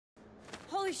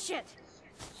Holy shit!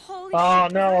 Holy Oh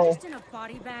shit! no! Was I just in a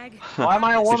body bag? Why am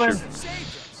I a woman?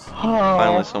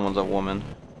 Finally, someone's a woman.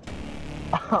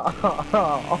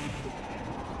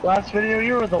 Last video,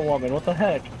 you were the woman. What the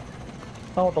heck?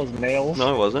 Oh, with those nails.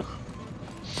 No, it wasn't.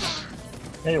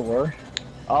 They were.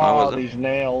 I Oh, wasn't. these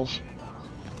nails.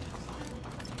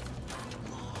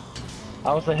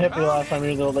 I was the hippie last time. You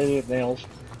were the lady with nails.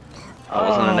 I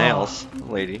wasn't a nails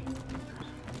lady.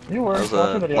 You were. I was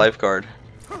Watch the a video. lifeguard.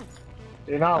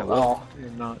 You're not. I will. Oh, you're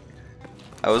not.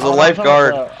 I was a Oh, no,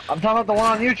 lifeguard. I'm talking about the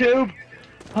one on YouTube.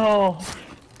 Oh.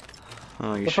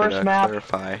 Oh, you The should first map.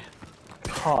 clarify.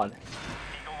 God.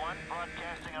 Eagle 1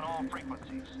 broadcasting on all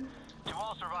frequencies. To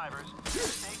all survivors,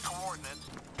 state coordinates.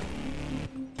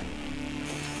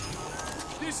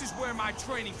 This is where my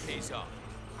training pays off.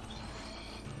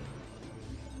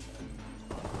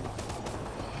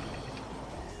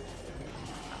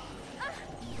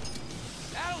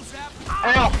 That'll zap.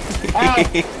 Ow! Ow!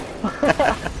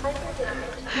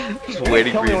 Just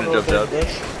waiting for you to jump down.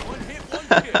 One hit,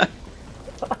 one kill.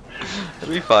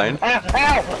 It'll be fine. Ow!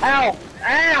 Ow! Ow!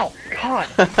 Ow! God!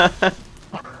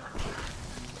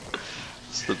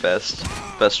 It's the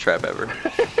best trap ever.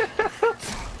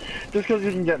 Just because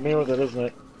you can get me with it, isn't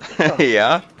it?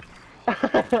 Yeah.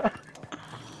 That's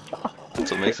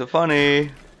what makes it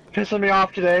funny. Pissing me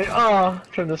off today.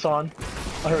 Turn this on.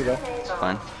 Oh, here we go. It's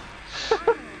fine.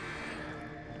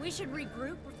 We should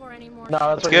regroup before any more. No,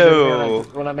 that's Let's what you're doing go.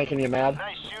 when I'm making you mad.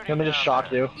 Nice shooting. Let me just shock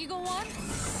you. Eagle 1,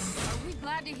 are we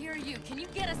glad to hear you? Can you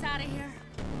get us out of here?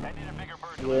 I need a bigger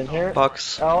bird. You in here?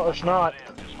 Box. Oh, it's not.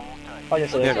 Just hold tight. Oh,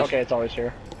 yes it Here is. it is. Okay, it's always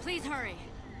here. Please hurry.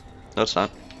 No, it's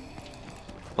not.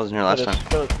 Wasn't here last It is.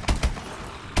 time.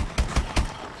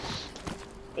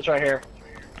 It's right here.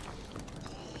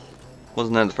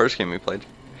 Wasn't that the first game we played?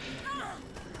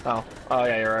 Oh. Oh,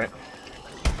 yeah, you're right.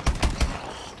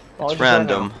 Oh, It's just right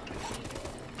random. now.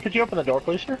 Could you open the door,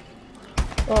 please, sir?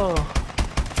 Oh.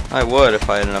 I would if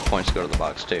I had enough points to go to the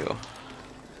box too.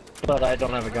 But I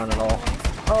don't have a gun at all.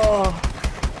 Oh.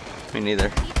 Me neither.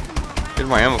 Here's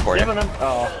more ammo for you. Giving him.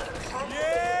 Oh.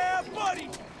 Yeah, buddy.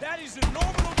 That is a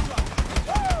normal drop.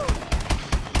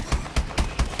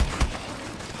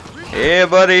 Yeah,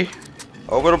 buddy.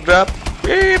 Open up drop.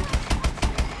 Beep.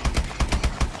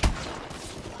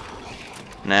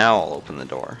 Now I'll open the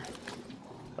door.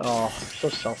 Oh, so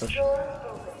selfish.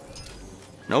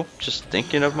 Nope, just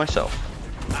thinking of myself.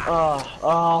 Oh.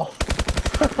 Oh.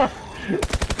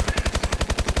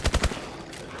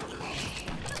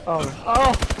 Oh.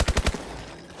 Oh.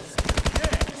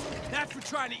 Yeah, that's for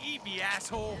trying to eat me,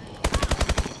 asshole.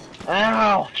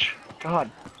 Ouch. God.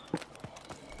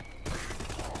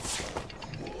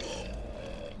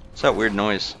 What's that weird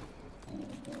noise?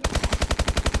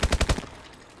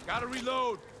 Gotta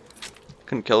reload.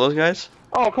 Couldn't kill those guys?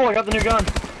 Oh, cool. I got the new gun.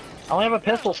 I only have a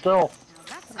pistol still.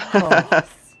 That's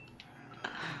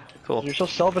Cool. You're so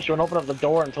selfish. You won't open up the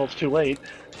door until it's too late.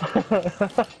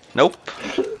 Nope.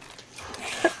 You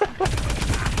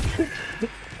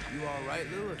alright,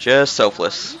 Lewis? Just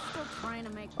selfless. trying to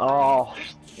make Oh.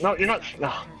 No, you're not.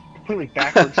 No, completely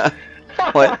backwards.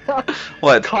 What?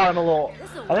 What? God, I'm a little.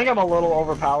 I think I'm a little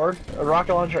overpowered. A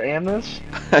rocket launcher and this.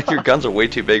 Your guns are way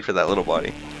too big for that little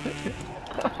body.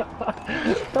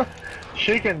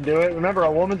 She can do it. Remember,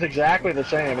 a woman's exactly the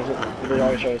same as they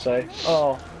always try to say.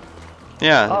 Oh.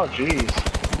 Yeah, Oh,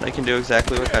 jeez. they can do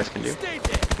exactly what guys can do. Stay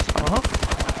there. Uh-huh.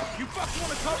 You fucks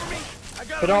wanna cover me? I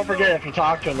gotta But don't reload. forget, if you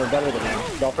talk to them, they're better than him.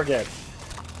 Don't forget.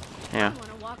 Yeah. I want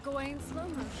to walk away in slow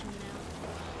motion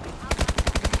now.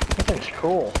 This thing's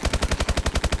cool.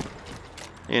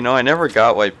 You know, I never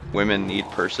got why women need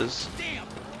purses. Damn,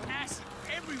 acid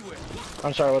everywhere.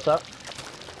 I'm sorry, what's up?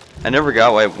 I never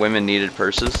got why women needed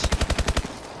purses.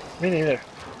 Me neither.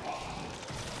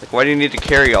 Like, why do you need to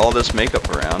carry all this makeup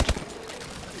around?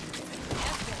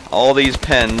 All these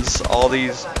pens, all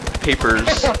these papers,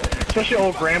 Especially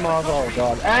old grandmas. Oh,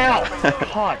 God. Ow!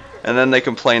 God. and then they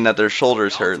complain that their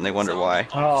shoulders hurt and they wonder why.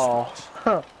 Oh.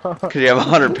 Because you have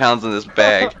 100 pounds in this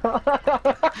bag.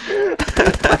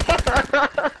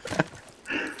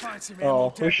 Find some Oh,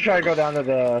 ammo. we should try to go down to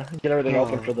the get everything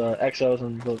open for the Exos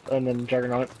and then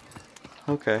Juggernaut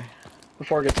Okay.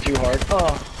 before it gets too hard.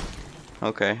 Oh,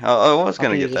 Okay. I was I'll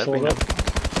gonna use get this that. a little But bit.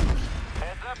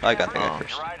 Heads up, I got the guy Captain.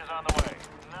 first. Your ride is on the way.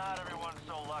 Not everyone's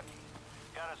so lucky.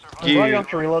 Gotta survive. I'm glad you don't have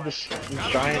to reload this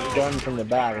giant gun from the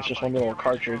back. It's just one little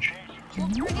cartridge. We'll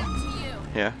bring it to you.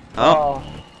 Yeah. Oh,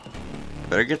 Oh,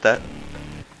 better get that.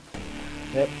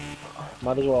 yep.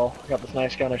 Might as well. Got this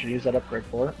nice gun. I should use that upgrade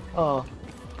for it. Oh,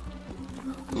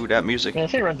 Ooh, that music. man,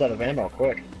 this thing runs out of ammo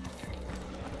quick.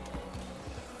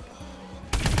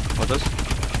 What this?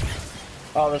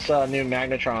 Oh, this new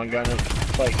Magnetron gun.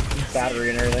 It's like battery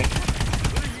and everything.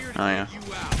 Oh yeah.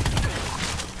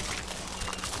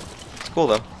 It's cool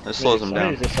though. It slows them I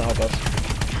down. use this to help us.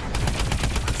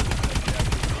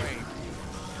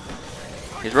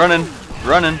 He's running.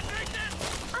 Running.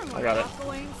 I got it.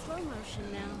 Going slow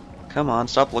motion now. Come on,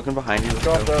 stop looking behind you. Let's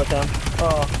Go up, go. throw it down.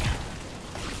 Oh.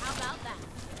 How about that?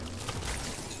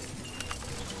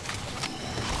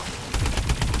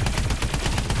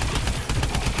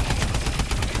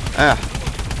 Ah,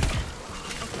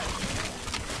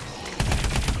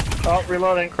 Oh,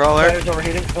 reloading. Crawler. Battery's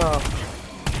overheating. Oh.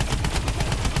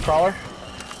 Crawler.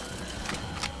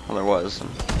 well there was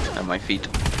at my feet.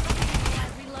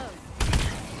 Reload.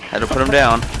 Had to put him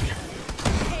down.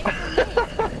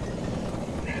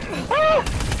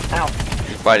 Ow.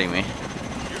 He's biting me.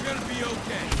 You're gonna be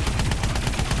okay.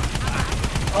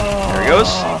 Oh. There he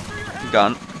goes. He's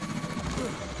gone.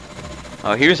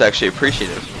 Oh, he was actually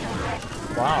appreciative.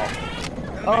 Wow.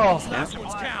 Oh. Last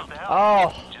one's count.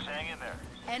 Oh. Just hang in there.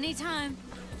 Anytime.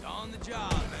 It's on the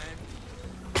job, man.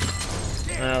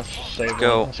 Let's save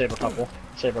Go. one. Save a couple.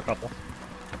 Save a couple.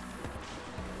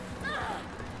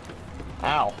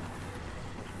 Ow. Of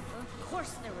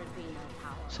course there would be no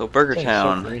power. So Burger Thing's so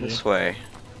Town greedy. this way.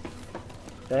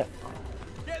 Yeah.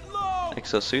 Get low.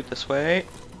 Exosuit this way.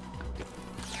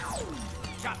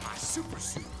 Got my super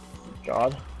suit.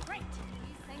 God. Great.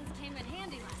 These things came in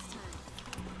handy last time.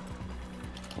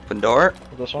 Open door.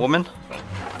 This one? Woman.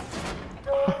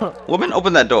 Woman,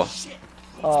 open that door.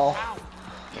 Oh.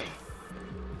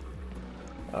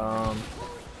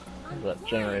 What's that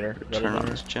generator? Is that a Turn on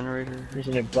generator? this generator. There's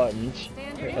new buttons.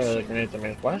 The grenades, I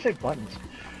mean. Why did I say buttons?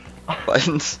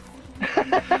 Buttons.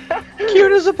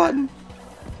 Cute as a button.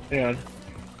 Hang on.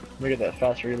 Let me get that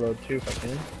fast reload too if I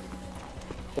can.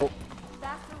 Oh.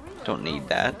 Don't need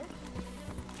that.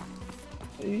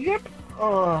 Yep.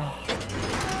 Oh.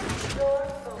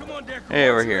 Come on, Decker. Hey,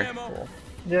 we're What's your here. ammo?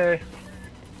 Yay.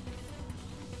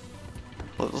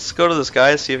 Let's go to this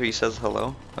guy, see if he says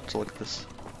hello. Let's look at this.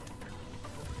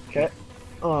 Okay.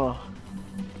 Oh.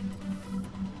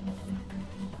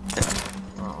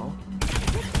 Oh.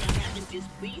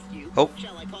 Oh.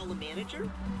 Shall I call the manager?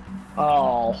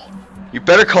 Oh. You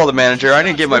better call the manager. I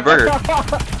didn't get my burger.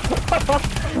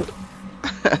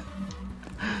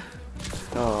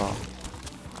 Oh.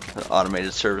 An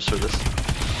automated service for this.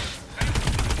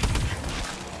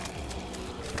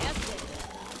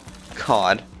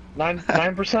 God.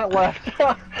 9%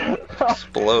 left.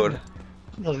 Explode.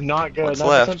 This is not good. What's 9%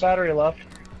 left? battery left.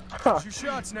 Huh. 2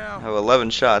 shots I now. have 11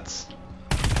 shots.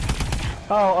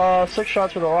 Oh, 6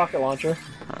 shots with a rocket launcher.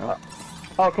 Oh.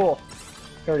 Oh, cool.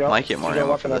 Here we go. Might get more You got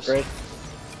ammo weapon for this. upgrade.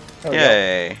 There we go.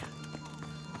 Yay.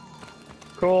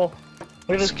 Cool.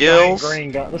 Look at this Skills. giant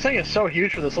green gun. This thing is so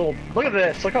huge for this little. Look at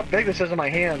this. Look how big this is in my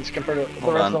hands compared to the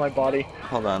Hold rest on. of my body.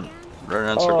 Hold on.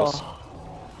 Running in circles. Oh.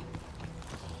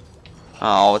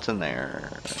 Oh, it's in there.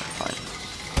 Fine.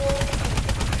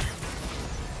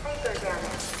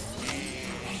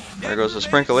 There goes the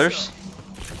sprinklers.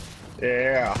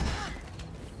 Yeah.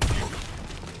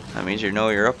 That means you know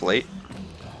you're up late.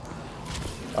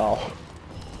 Oh.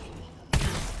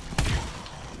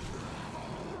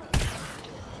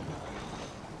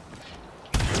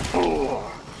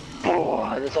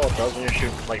 Oh, that's all it does when you're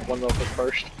shooting like one little quick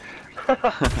burst.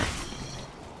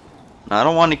 I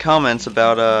don't want any comments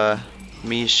about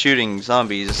me shooting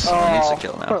zombies on Oh. insta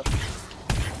kill now.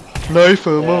 Knife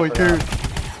him, oh my god.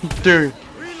 Dude.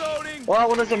 Reloading. Well,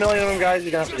 when there's a million of them guys,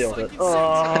 you're gonna have to deal with it.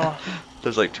 Oh.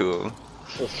 There's like 2 of them.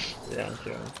 Yeah,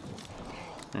 two.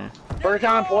 Yeah. Burger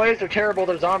Town employees are terrible,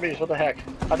 they're zombies, what the heck?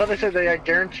 I thought they said they had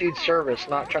guaranteed service,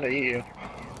 not trying to eat you.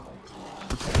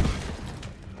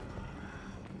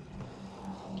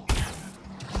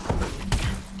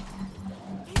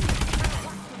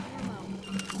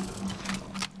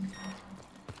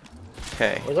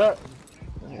 Okay. Was that?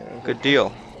 Good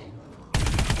deal.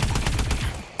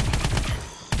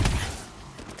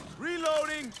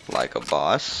 Reloading. Like a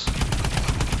boss.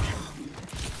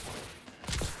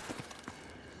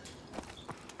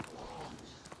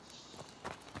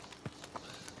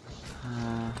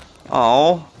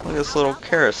 Oh, look at this little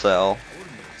carousel.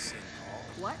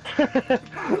 What?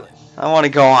 I want to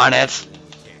go on it.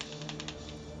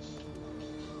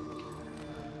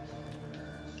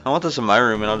 I want this in my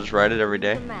room and I'll just ride it every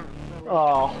day. The map.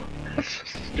 Oh,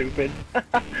 stupid.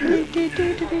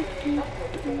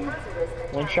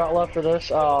 1 shot left for this.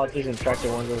 Oh, it's these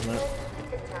infected ones, isn't it?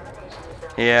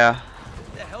 Yeah,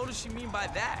 What the hell does she mean by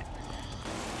that?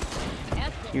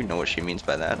 you know what she means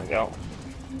by that. There we go.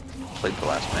 Played the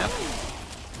last map.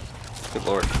 Good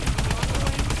lord.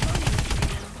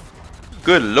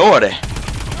 Good lordy.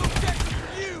 No Decker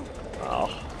for you. Oh.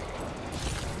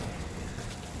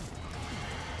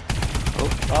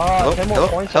 Hello? 10 more Hello?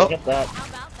 points, Hello? I'll get that. How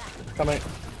about that? Coming.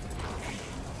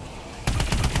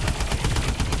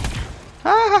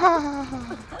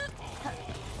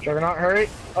 Juggernaut, hurry.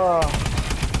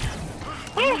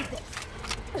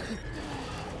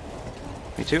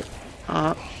 Me too.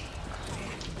 Uh-huh.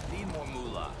 Need more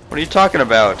moolah. What are you talking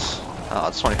about? Oh,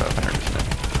 it's 2,500, isn't it?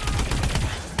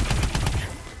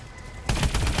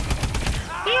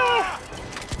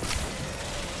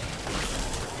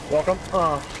 Welcome.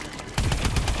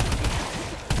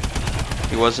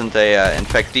 He wasn't a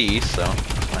infectee, so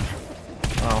it's fine.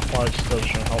 Oh, well, it's still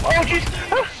trying to help. Oh, jeez!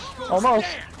 Ah, almost!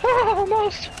 Ah,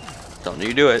 almost! Don't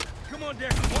you do it. Come on,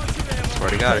 Derek. Watch your ammo. Swear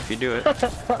to God, if you do it.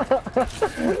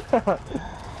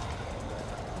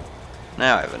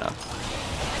 Now I have enough.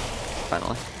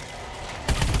 Finally.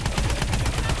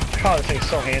 God, this thing's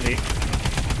so handy.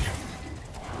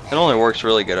 It only works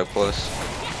really good up close.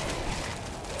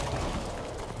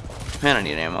 Man, I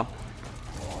need ammo.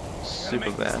 Gotta Super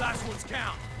make these bad. last ones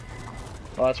count.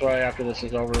 Well, that's why after this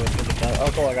is over, we'll get that.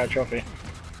 Oh, cool, I got a trophy.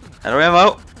 Out of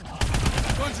ammo!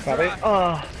 Guns are Copy.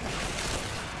 dry.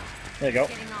 There you go.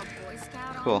 Getting all Boy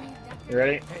Scout on Cool. me, Decker? You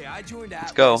ready? Hey, I joined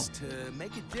Let's go. Atlas to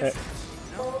make a difference.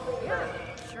 You know?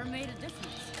 Sure made a difference.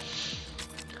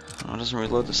 Oh, it doesn't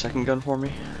reload the second gun for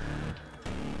me.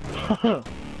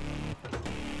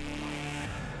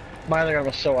 My other gun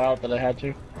was so out that I had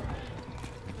to.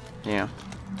 Yeah.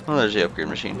 Well, there's the upgrade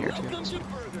machine here too.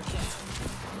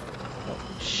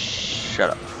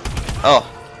 Shut up. Oh.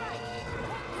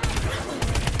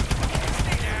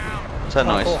 What's that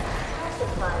noise? Cool.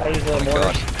 I use the Oh my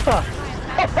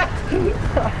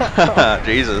mortars.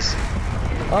 Jesus.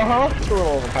 Uh-huh. It's a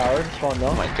little overpowered. It's fun though.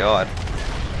 Oh my God.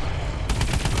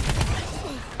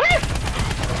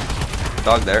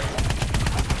 Dog there.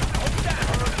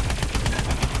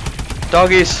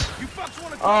 Doggies. You fucks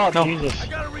wanna go? Oh, No. Jesus. I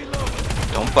gotta reload.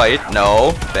 Don't bite.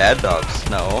 No. Bad dogs.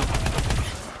 No.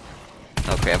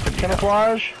 Okay, I'm putting you down.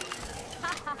 Camouflage.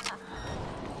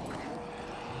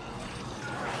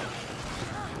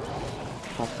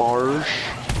 Camouflage.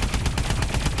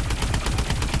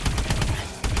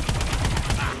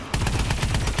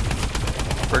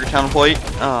 Burger Town employee.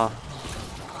 Oh.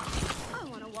 I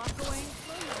want to walk away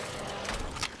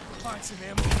and Find some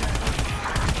ammo.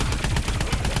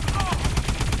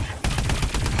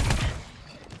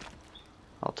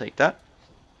 I'll take that.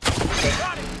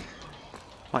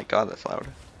 My God, that's loud.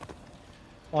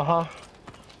 Uh-huh.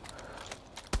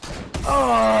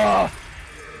 Oh!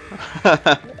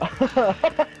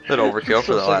 Bit overkill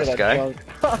for the last guy.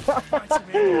 Find some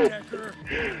ammo, Decker.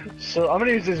 So I'm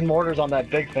gonna use these mortars on that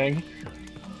big thing.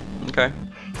 Okay.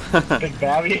 Big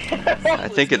babby. I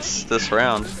think it's this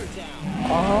round.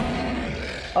 Uh-huh.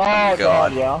 Oh,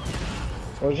 God, yeah.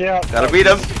 Where's he at? Gotta beat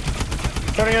him.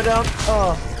 Turning it down.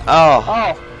 Oh. Oh,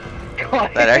 Oh.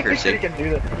 God. That accuracy. He can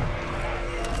do that.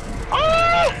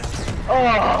 Ah!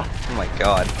 Oh. oh my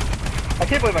God. I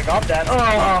can't believe I got that.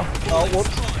 Oh. Oh,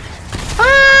 whoops.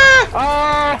 Ah!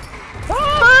 Ah.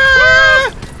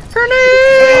 Ah!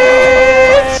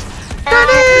 Grenades!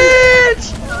 Grenades!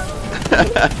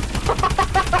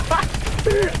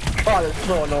 God, it's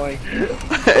so annoying.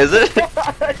 Is it? Yeah.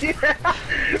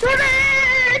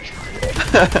 Grenade!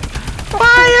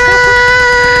 Fire!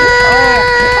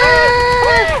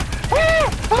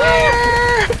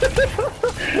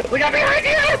 We got behind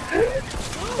you!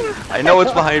 I know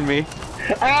it's behind me.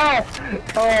 Ow!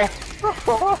 Oh.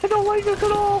 Oh, I don't like this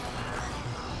at all.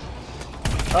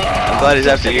 I'm glad he's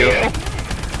after you.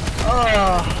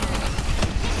 Oh.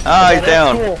 Ah, he's That's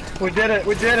down. Cool. We did it.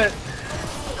 We did it.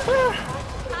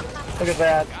 Look at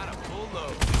that. Got a full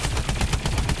load.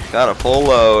 Got a full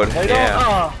load. There you go.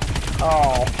 Yeah.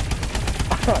 Oh.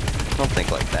 Don't think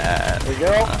like that. There you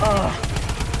go.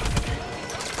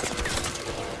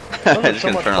 I'm just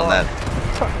gonna turn on that.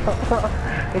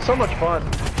 It's so much fun.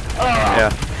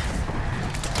 Yeah.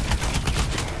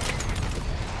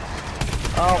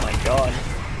 Oh my God.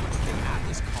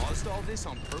 Atlas caused all this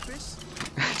on purpose?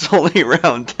 It's only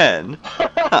round 10.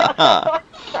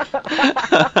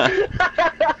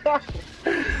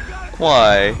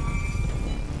 Why?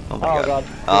 Oh my Oh God. God.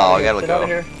 Oh, I Get gotta out of go.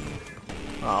 here.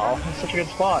 Oh, that's such a good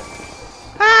spot.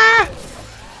 Ah!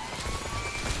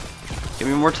 Give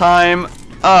me more time.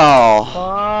 Oh. Come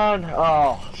on.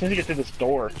 Oh, as soon as you get through this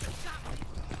door.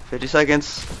 50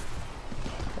 seconds.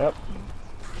 Yep.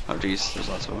 Oh jeez, there's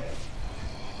lots of them.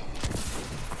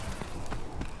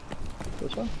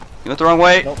 This one? You went the wrong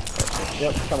way. Nope.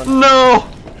 Yep, coming. No!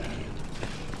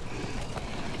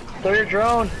 Throw your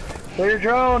drone. Throw your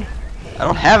drone. I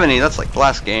don't have any. That's like the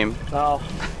last game. Oh.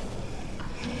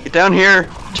 Get down here.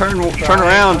 Turn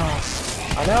around.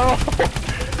 I know.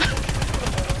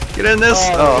 Get in this.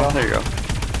 Oh, Oh, there you go.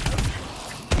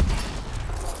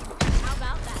 How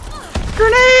about that?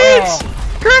 Grenades!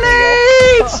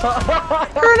 Oh,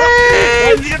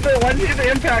 Grenades! why did you get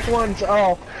the impact ones?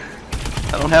 Oh,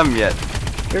 I don't have them yet.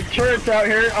 your turret's out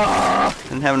here. Ah,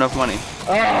 Didn't have enough money.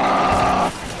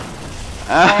 ah,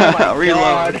 oh my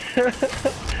Reload. God.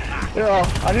 Oh,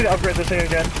 I need to upgrade this thing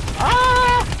again.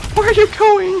 Ah! Where are you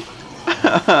going?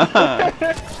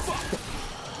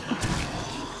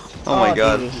 Oh my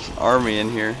God, Jesus. there's an army in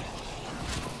here.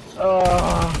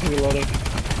 Reloading.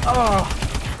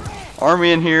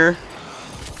 Army in here.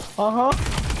 Uh-huh.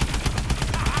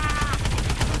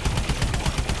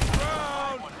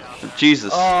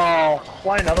 Jesus. Oh,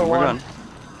 why another We're one? done.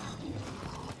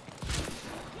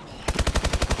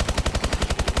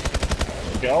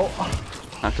 There we go.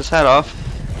 Knock his hat off.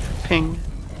 Ping.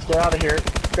 Get out of here.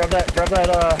 Grab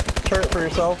that turret for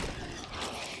yourself.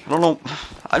 I don't know.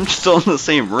 I'm still in the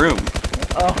same room.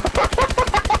 Oh.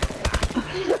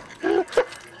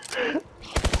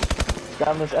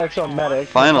 Got this exo medic.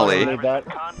 Finally. Need that.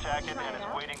 Contacted and is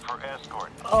waiting for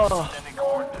escort. Oh. Sending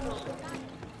coordinates.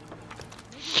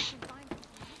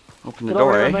 Open the Get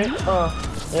over door, here, eh? mate.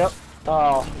 Yep.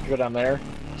 Oh, go down there.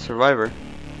 Survivor.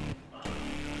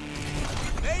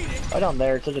 Right down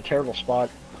there. It's such a terrible spot.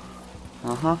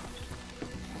 Uh-huh.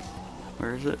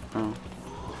 Where is it? Oh.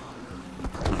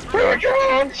 Bring your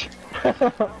drones! I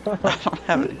don't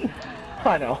have it.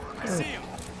 I know.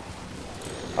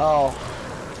 Oh.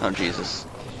 Oh, Jesus.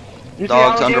 You see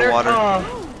Dogs alligator?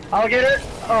 underwater. Alligator?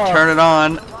 Oh. Turn it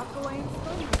on.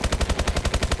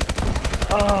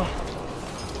 Oh.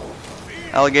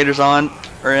 Alligators on.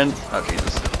 Or in. Oh,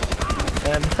 Jesus.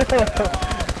 And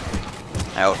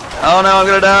Out. Oh, no, I'm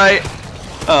gonna die. trying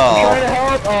to Oh.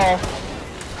 help. Oh.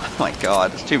 Oh, my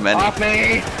God. There's too many. Off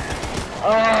me.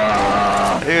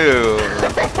 Oh. Ew.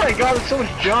 Oh my God, there's so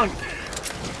much junk.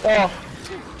 Oh.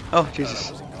 Oh,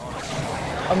 Jesus.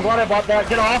 I'm glad I bought that.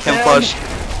 Get off him. Camouflage.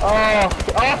 Oh.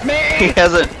 Off He me.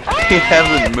 hasn't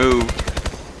moved.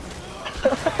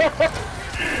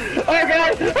 Oh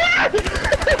God.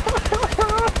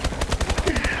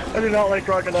 I do not like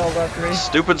crocodiles after me.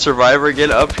 Stupid survivor, get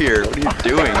up here. What are you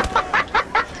doing?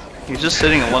 He's just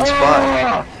sitting in one spot.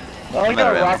 I like I'm out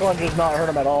that of rock ammo. launcher does not hurt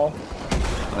him at all.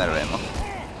 I'm out of ammo.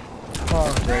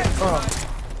 Oh, great. Oh.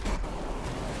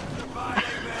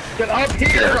 Get up here!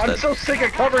 Yeah, I'm that- so sick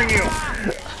of covering you!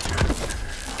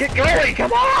 Get going!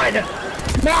 Come on!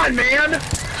 Come on, man!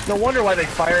 No wonder why they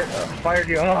fired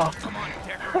you. Oh.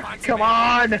 Come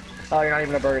on! Oh, you're not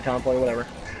even a Burger Town employee, whatever.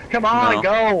 Come on, No.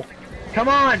 go! Come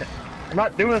on! I'm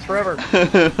not doing this forever. Get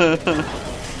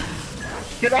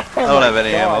off! I don't have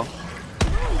any ammo.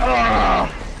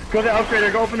 Oh. Go to the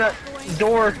upgrader, go open that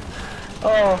door.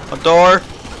 Oh. A door.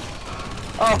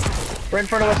 Oh, right in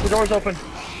front of us. The door's open.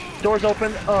 Door's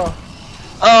open. Oh.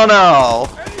 Oh no.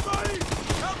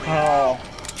 Oh.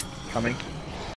 Coming.